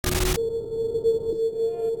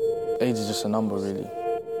age is just a number, really.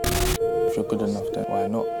 If you're good enough, then why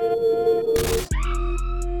not?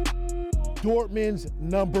 Dortmund's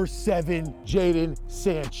number 7, Jadon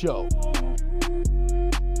Sancho.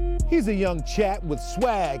 He's a young chap with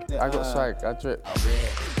swag. I got swag, I drip.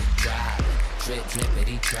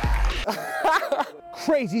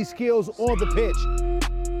 Crazy skills on the pitch.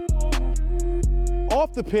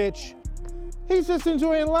 Off the pitch, he's just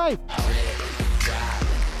enjoying life.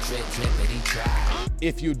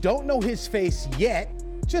 If you don't know his face yet,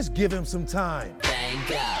 just give him some time.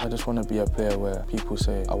 I just want to be a player where people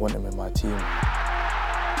say, I want him in my team.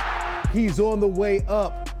 He's on the way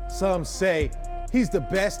up. Some say he's the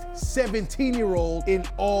best 17-year-old in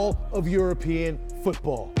all of European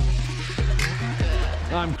football.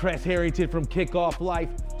 I'm Kres Harrington from Kickoff Life,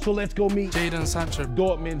 so let's go meet Jadon Sancho,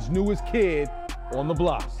 Dortmund's newest kid on the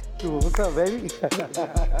block. Dude, what's up, baby?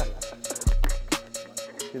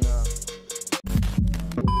 You know.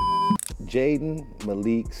 Jadon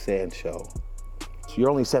Malik Sancho. So you're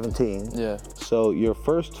only 17. Yeah. So your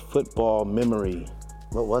first football memory,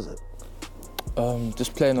 what was it?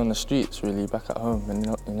 Just playing on the streets, really, back at home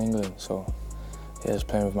in England. So, yeah, just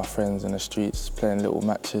playing with my friends in the streets, playing little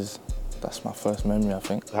matches. That's my first memory, I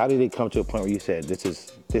think. How did it come to a point where you said, this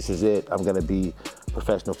is it, I'm gonna be a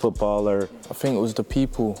professional footballer? I think it was the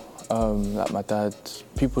people, like my dad,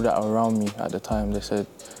 people that were around me at the time. They said,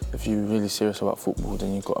 if you're really serious about football,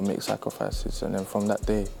 then you've got to make sacrifices. And then from that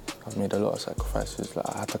day, I've made a lot of sacrifices. Like,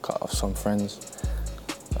 I had to cut off some friends,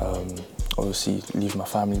 obviously leave my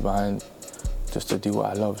family behind, just to do what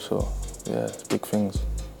I love. So, yeah, it's big things.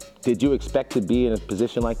 Did you expect to be in a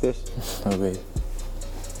position like this? No way.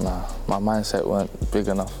 Nah, my mindset weren't big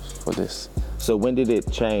enough for this. So when did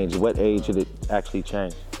it change? What age did it actually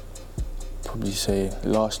change? Probably say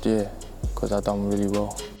last year, because I done really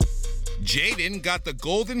well. Jadon got the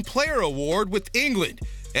Golden Player Award with England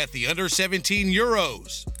at the Under-17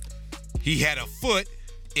 Euros. He had a foot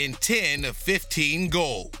in 10 of 15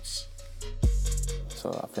 goals.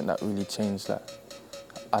 So I think that really changed that.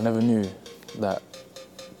 I never knew that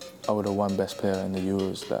I would have won Best Player in the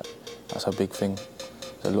Euros. That's a big thing.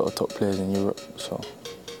 There's a lot of top players in Europe, so.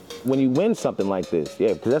 When you win something like this,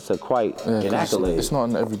 yeah, because that's an accolade. It's not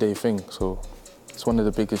an everyday thing, so it's one of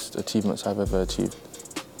the biggest achievements I've ever achieved.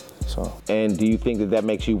 So. And do you think that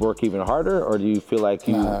makes you work even harder, or do you feel like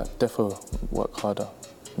you... Nah, definitely work harder.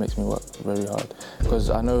 Makes me work very hard.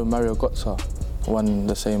 Because I know Mario Götze won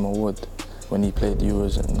the same award when he played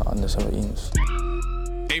Euros in Under-17s.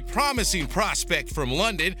 A promising prospect from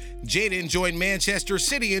London, Jadon joined Manchester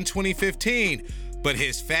City in 2015, but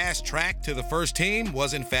his fast track to the first team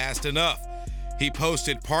wasn't fast enough. He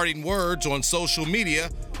posted parting words on social media,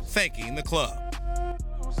 thanking the club.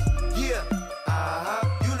 Yeah,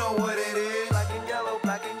 you know what it is. Black and yellow,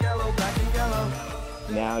 black and yellow, black and yellow.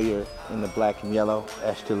 Now you're in the black and yellow,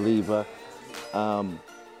 Esta Liva. A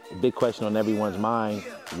big question on everyone's mind,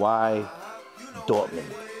 why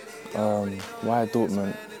Dortmund? Why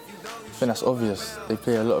Dortmund? I think that's obvious. They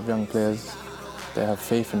play a lot of young players. They have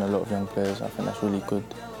faith in a lot of young players. I think that's really good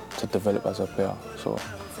to develop as a player. So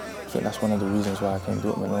I think that's one of the reasons why I came to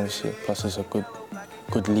Dortmund, obviously. Plus it's a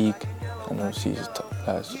good league, and obviously it's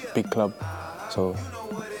a big club. So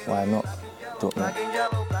why not Dortmund?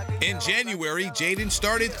 In January, Jadon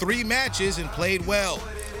started 3 matches and played well.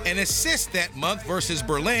 An assist that month versus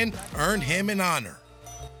Berlin earned him an honor.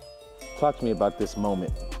 Talk to me about this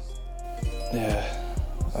moment. Yeah,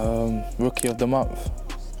 Rookie of the Month.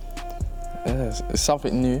 Yeah, it's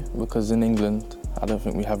something new because in England, I don't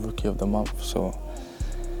think we have Rookie of the Month. So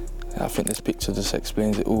I think this picture just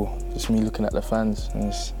explains it all. Just me looking at the fans, and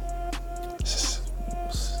it's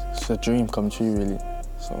a dream come true, really.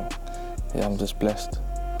 So yeah, I'm just blessed.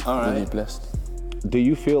 All right. Really blessed. Do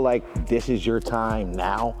you feel like this is your time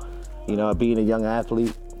now? You know, being a young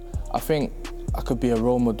athlete? I think I could be a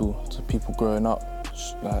role model to people growing up,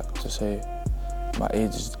 like to say my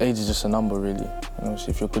age is just a number, really. And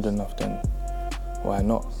obviously if you're good enough, then why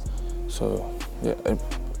not? So yeah,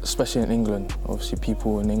 especially in England, obviously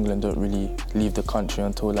people in England don't really leave the country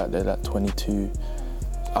until like they're like 22.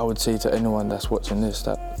 I would say to anyone that's watching this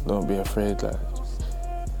that don't be afraid. Like,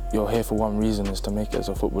 you're here for one reason, is to make it as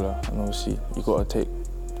a footballer, and obviously you got to take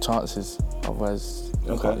chances, otherwise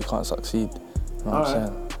you can't succeed. You know what I'm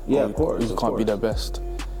saying? Yeah, or of course. You can't be the best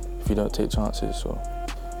if you don't take chances. So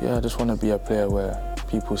yeah, I just want to be a player where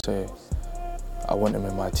people say I want him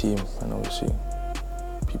in my team, and obviously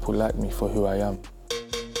people like me for who I am.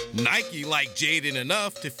 Nike liked Jadon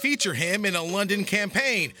enough to feature him in a London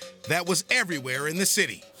campaign that was everywhere in the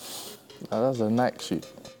city. That was a Nike shoot.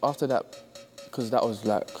 After that, because that was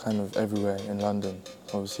like kind of everywhere in London,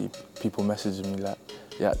 obviously people messaging me like,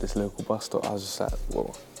 yeah, at this local bus stop. I was just like,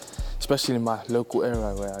 whoa. Especially in my local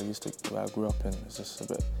area where I grew up in, it's just a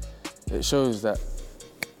bit. It shows that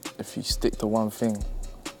if you stick to one thing,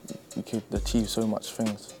 you could achieve so much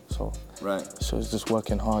things. So it's just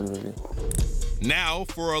working hard, really. Now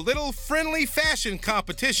for a little friendly fashion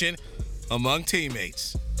competition among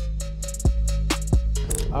teammates.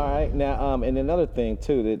 All right, now, and another thing,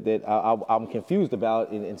 too, that I'm confused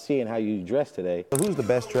about in seeing how you dress today. Who's the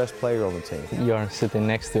best dressed player on the team? You're sitting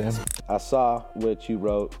next to him. I saw what you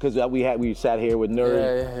wrote, because we sat here with Nerd,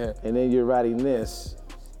 Yeah. and then you're writing this.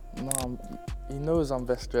 No, he knows I'm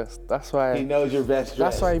best dressed. That's why. He knows you're best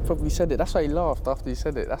dressed. That's why he probably said it. That's why he laughed after he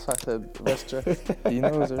said it. That's why I said best dressed. He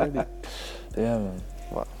knows already. Yeah, man.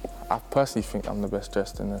 But I personally think I'm the best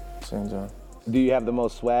dressed in the St. John. Do you have the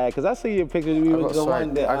most swag? Because I see your pictures of you with the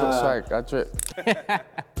one that... I got swag. I drip.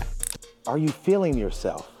 Are you feeling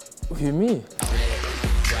yourself? Who, me?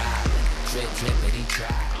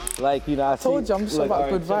 Like, you know, I told you I'm just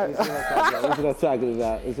about good vibes. This is what I'm talking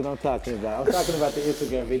about. This is what I'm talking about. I'm talking about the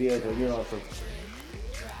Instagram videos where you're on some...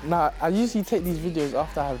 Nah, I usually take these videos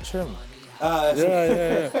after I have trim.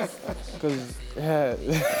 Yeah. Because, yeah.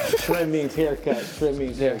 Trim means haircut. Trim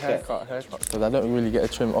means haircut. Haircut. Because I don't really get a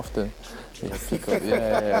trim often.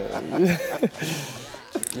 Yeah.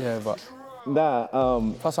 Yeah, but... Nah,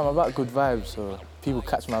 Plus, I'm about good vibes, so people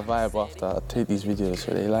catch my vibe after I take these videos,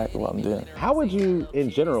 so they like what I'm doing. how would you, in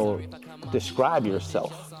general, describe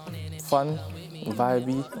yourself? Fun,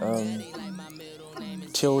 vibey,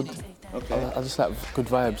 chilled. Okay. I just like good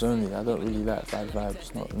vibes only. I don't really like bad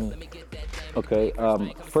vibes, not me. Okay,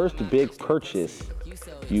 first big purchase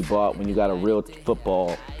you bought when you got a real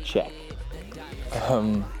football check?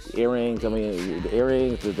 Earrings, I mean, the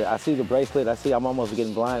earrings, I see the bracelet, I'm almost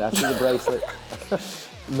getting blind, I see the bracelet.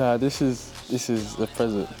 Nah, this is the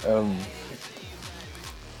present.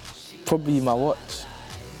 Probably my watch.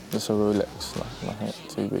 Just a Rolex, nothing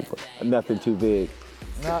too big. But... Nothing too big.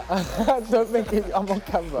 Nah, don't make it, I'm on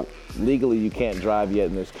camera. Legally, you can't drive yet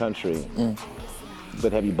in this country.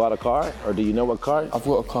 But have you bought a car, or do you know what car? I've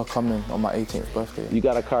got a car coming on my 18th birthday. You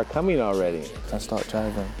got a car coming already? Can start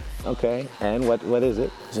driving. Okay, and what is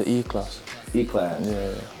it? It's an E-Class. E-Class?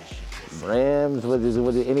 Yeah. Rims, does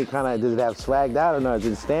it have swagged out or not? Is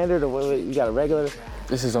it standard, or what, you got a regular?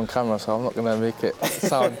 This is on camera, so I'm not gonna make it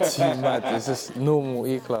sound too mad. It's just normal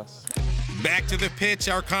E-Class. Back to the pitch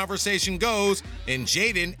our conversation goes, and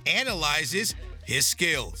Jadon analyzes his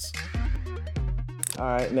skills. All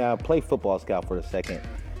right, now play football scout for a second.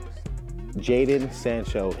 Jadon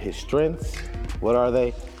Sancho, his strengths, what are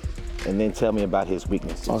they? And then tell me about his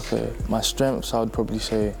weaknesses. Okay, my strengths, I would probably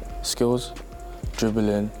say skills,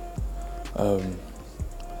 dribbling,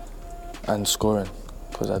 and scoring,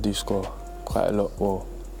 because I do score quite a lot. Well,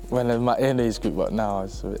 when in my early age group, but now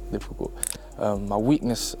it's a bit difficult. My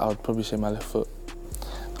weakness, I would probably say my left foot.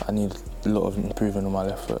 I need a lot of improvement on my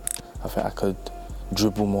left foot. I think I could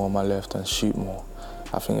dribble more on my left and shoot more.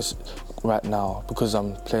 I think it's right now, because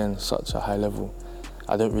I'm playing such a high level,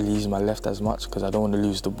 I don't really use my left as much because I don't want to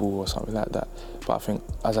lose the ball or something like that. But I think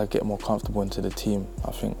as I get more comfortable into the team,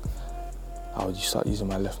 I think I would start using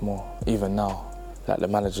my left more. Even now, like the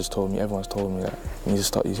managers told me, everyone's told me that you need to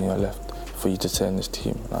start using your left for you to stay in this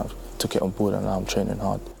team. And I took it on board and now I'm training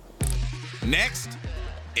hard. Next,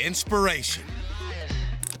 inspiration.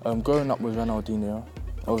 Growing up with Ronaldinho,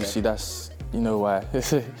 obviously that's, you know why,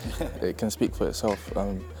 it can speak for itself.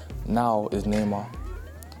 Now is Neymar.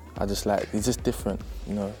 I just like, he's just different,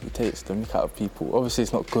 you know, he takes the mick out of people. Obviously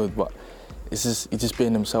it's not good, but he's just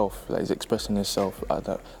being himself, like he's expressing himself. I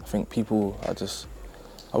think people are just,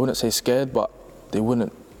 I wouldn't say scared, but they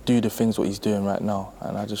wouldn't do the things what he's doing right now.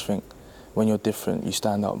 And I just think when you're different, you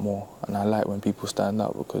stand out more. And I like when people stand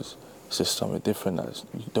out because it's just something different.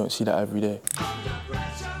 You don't see that every day.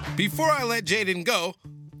 Before I let Jadon go,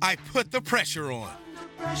 I put the pressure on.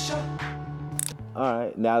 All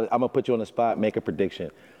right, now I'm gonna put you on the spot, make a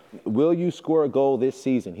prediction. Will you score a goal this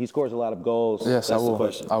season? He scores a lot of goals. Yes, That's I will. The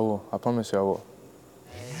question. I will. I promise you I will.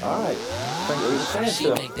 All right. Thank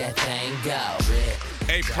you. Make that thing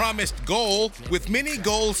go. A promised goal with many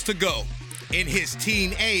goals to go. In his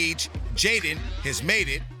teen age, Jadon has made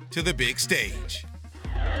it to the big stage.